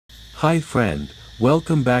Hi friend,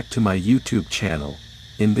 welcome back to my YouTube channel.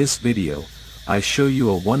 In this video, I show you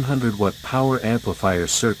a 100 watt power amplifier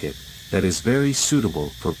circuit that is very suitable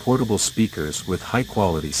for portable speakers with high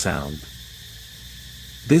quality sound.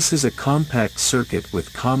 This is a compact circuit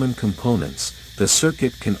with common components. The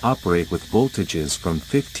circuit can operate with voltages from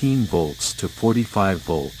 15 volts to 45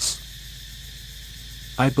 volts.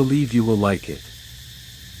 I believe you will like it.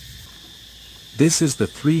 This is the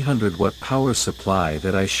 300 watt power supply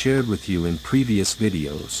that I shared with you in previous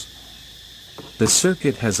videos. The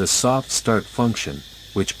circuit has a soft start function,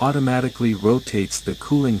 which automatically rotates the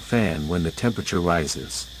cooling fan when the temperature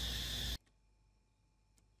rises.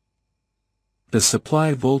 The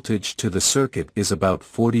supply voltage to the circuit is about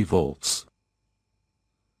 40 volts.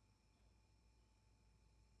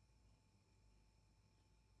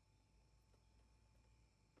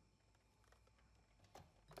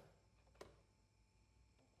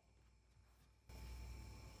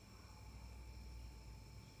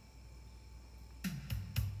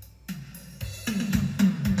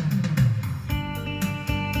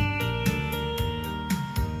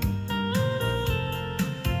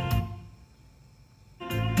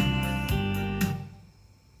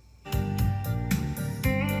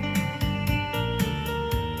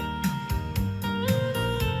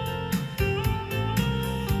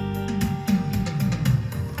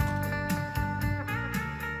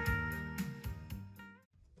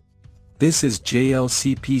 This is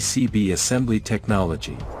JLCPCB assembly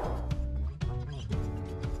technology.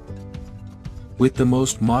 With the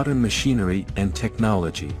most modern machinery and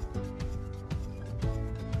technology,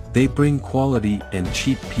 they bring quality and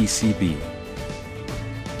cheap PCB.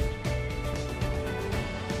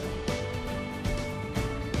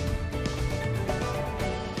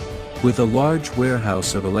 With a large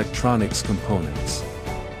warehouse of electronics components,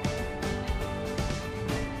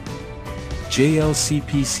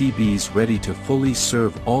 JLCPCB's ready to fully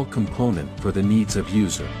serve all component for the needs of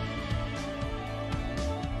user.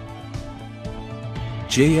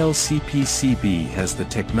 JLCPCB has the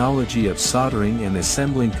technology of soldering and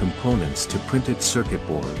assembling components to printed circuit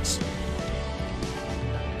boards.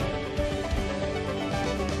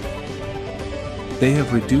 They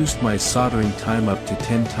have reduced my soldering time up to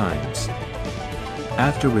 10 times.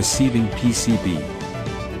 After receiving PCB,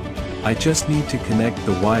 I just need to connect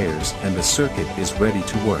the wires and the circuit is ready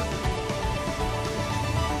to work.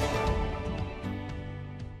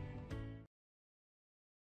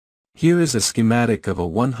 Here is a schematic of a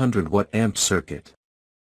 100 watt amp circuit.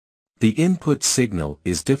 The input signal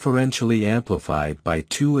is differentially amplified by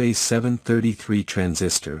two A733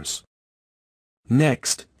 transistors.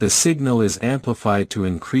 Next, the signal is amplified to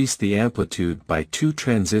increase the amplitude by two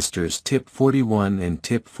transistors tip 41 and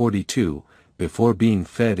tip 42, before being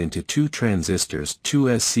fed into two transistors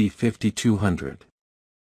 2SC5200.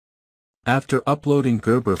 After uploading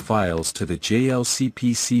Gerber files to the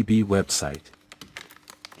JLCPCB website.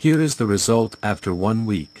 Here is the result after 1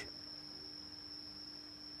 week.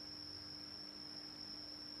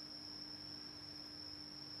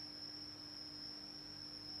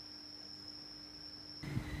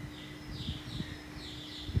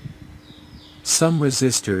 Some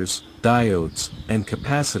resistors, diodes, and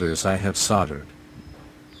capacitors I have soldered.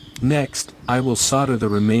 Next, I will solder the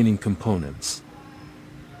remaining components.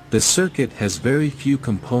 The circuit has very few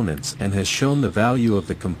components and has shown the value of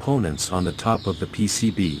the components on the top of the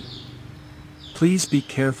PCB. Please be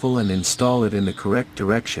careful and install it in the correct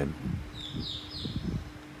direction.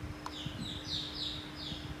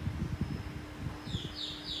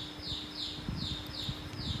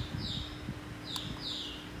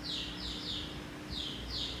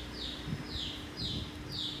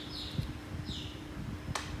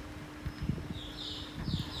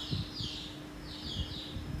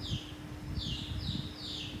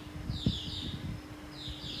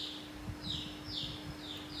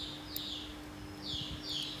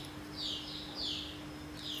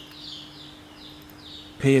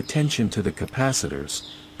 Pay attention to the capacitors,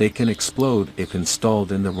 they can explode if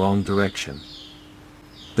installed in the wrong direction.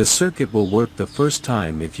 The circuit will work the first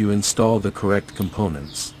time if you install the correct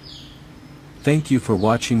components. Thank you for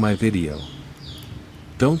watching my video.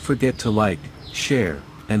 Don't forget to like, share,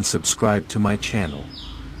 and subscribe to my channel.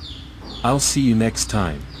 I'll see you next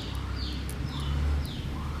time.